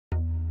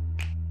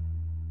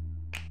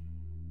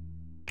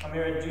I'm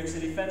here at Duke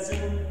City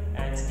Fencing,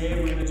 and today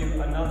we're going to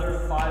do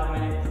another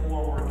 5-minute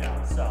core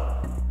workout.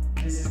 So,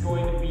 this is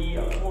going to be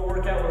a core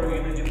workout where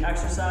we're going to do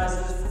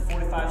exercises for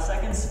 45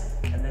 seconds,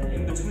 and then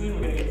in between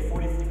we're going to get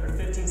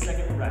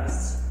 15-second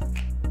rests.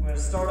 We're going to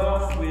start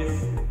off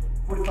with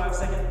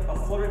 45-second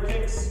flutter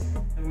kicks,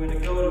 then we're going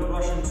to go to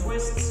Russian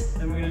twists,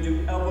 then we're going to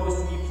do elbows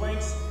to knee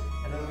planks,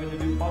 and then we're going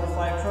to do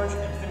butterfly crunch,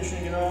 and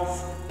finishing it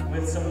off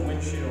with some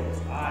windshields.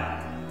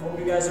 Alright, hope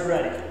you guys are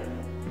ready.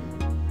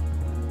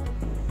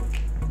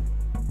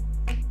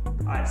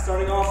 Alright,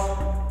 starting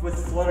off with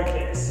flutter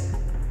kicks.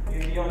 You're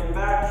going to be on your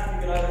back,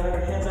 you can either have your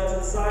hands out to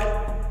the side,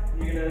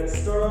 and you're going to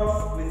start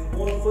off with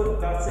one foot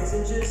about 6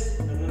 inches,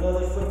 and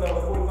another foot about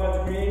a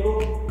 45-degree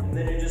angle, and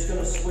then you're just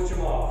going to switch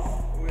them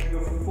off. We're going to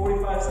go for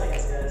 45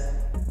 seconds, guys.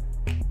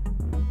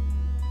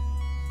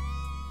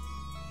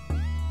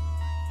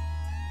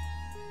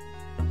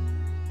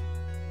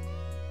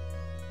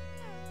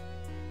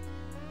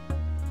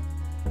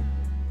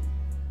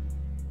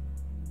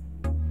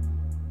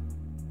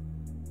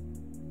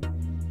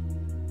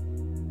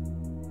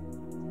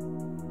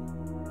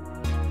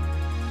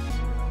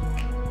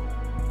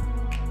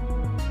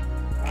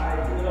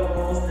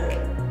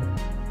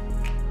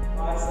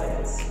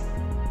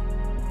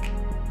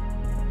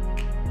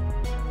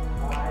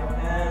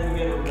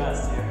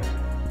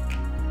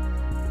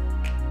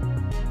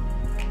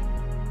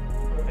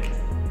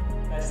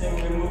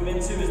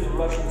 Into is the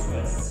Russian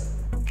twists.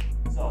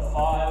 So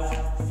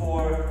 5,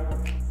 4,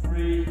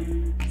 3,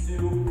 2,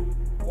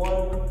 1.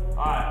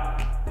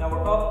 Alright, now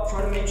we're up.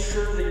 Try to make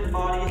sure that your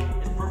body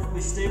is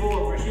perfectly stable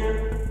over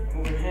here, and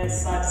move your hands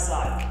side to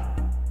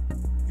side.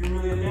 If you're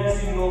really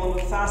advanced, you can go a little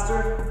bit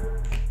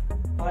faster,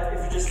 but if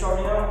you're just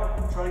starting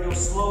out, try to go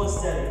slow and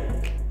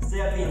steady.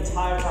 Stay up the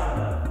entire time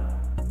though.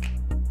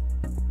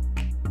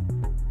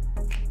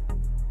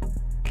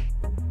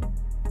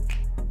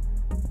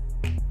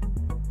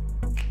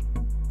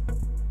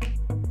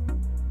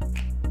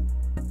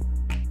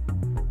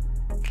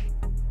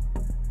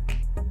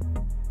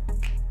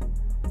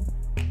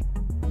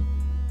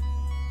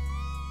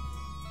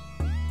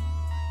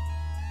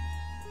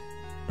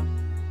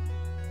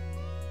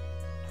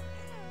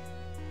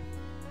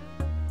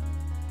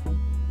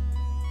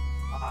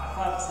 Alright,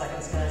 5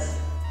 seconds, guys.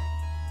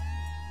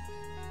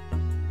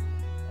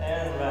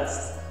 And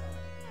rest.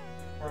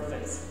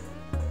 Perfect.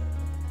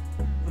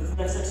 For the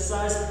next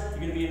exercise, you're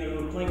going to be in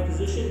a plank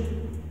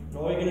position. And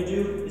all you're going to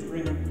do is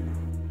bring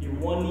your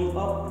one knee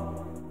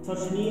up,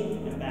 touch the knee,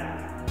 and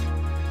back.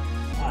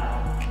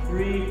 Alright,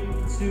 3,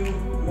 2,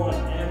 1,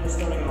 and we're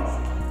starting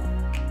off.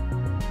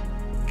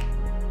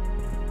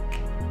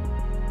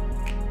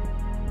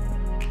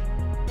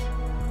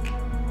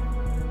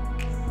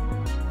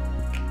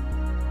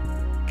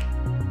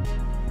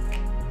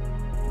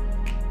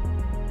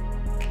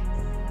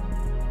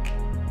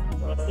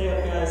 Stay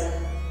up, guys.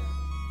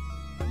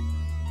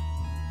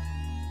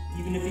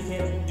 Even if you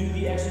can't do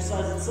the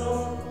exercise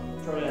itself,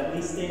 try to at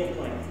least stay in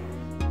plank.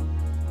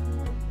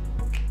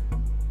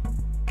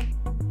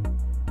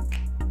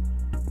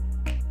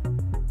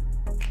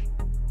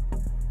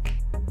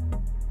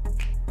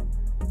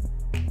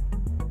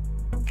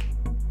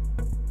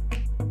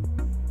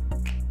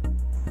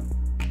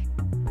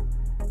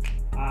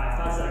 Alright,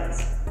 5 seconds.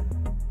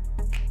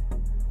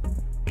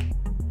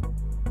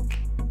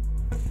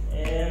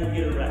 And we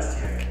get a rest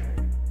here.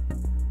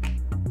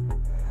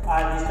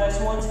 Alright, these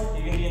next ones,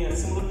 you're going to be in a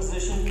similar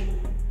position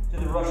to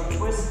the Russian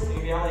twist. You're going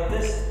to be out like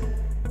this.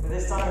 But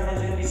this time your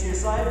hands are going to be to your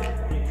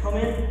side. When you come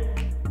in,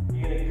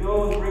 you're going to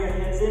go and bring your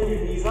hands in, your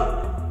knees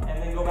up,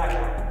 and then go back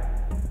out.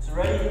 So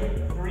ready?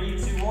 3,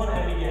 2, 1,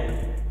 and begin.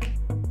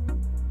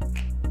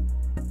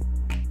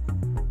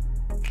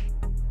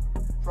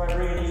 Try to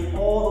bring your knees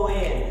all the way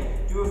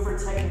in. Do it for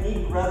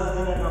technique rather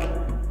than a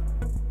number.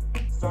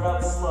 Start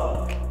out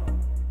slow.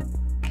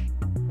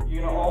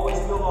 You're going to always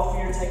build off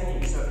of your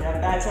technique. So if you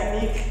have bad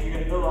technique, you're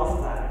going to build off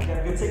of that. If you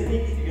have good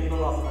technique, you're going to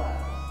build off of that.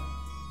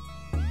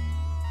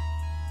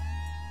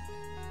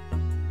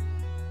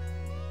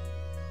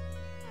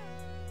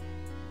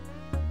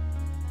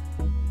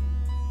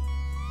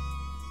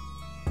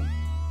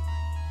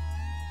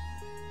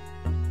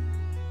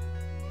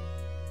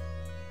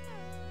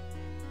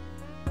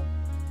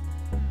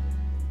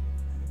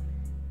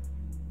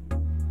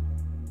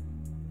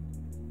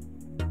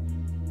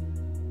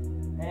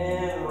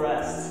 And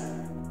rest.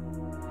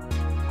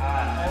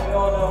 Alright, and we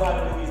all know how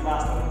to do these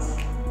last ones.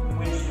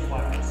 Windshield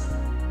wipers.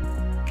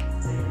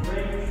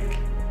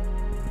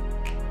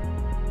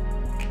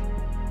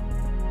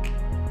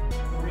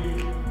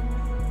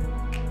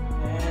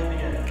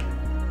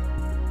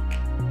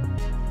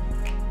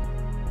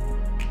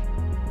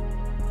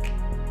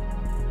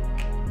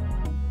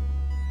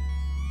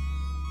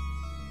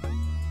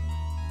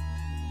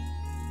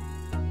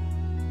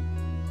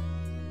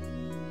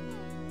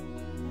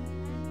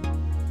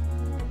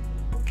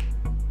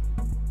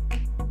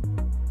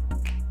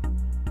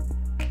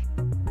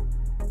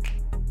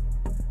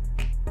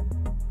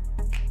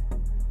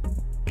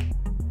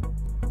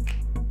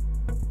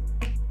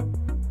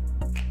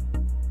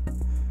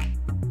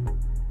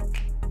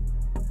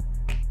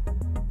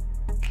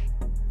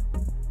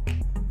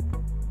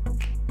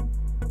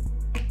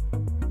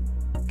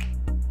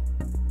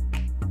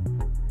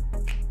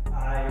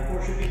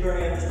 keep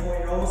burning at this point.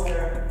 You're almost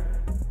there.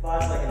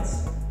 5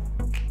 seconds.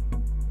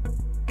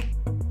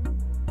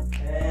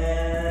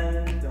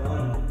 And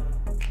done.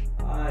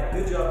 Alright,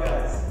 good job,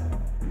 guys.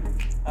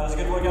 That was a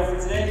good workout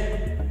for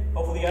today.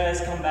 Hopefully you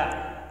guys come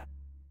back.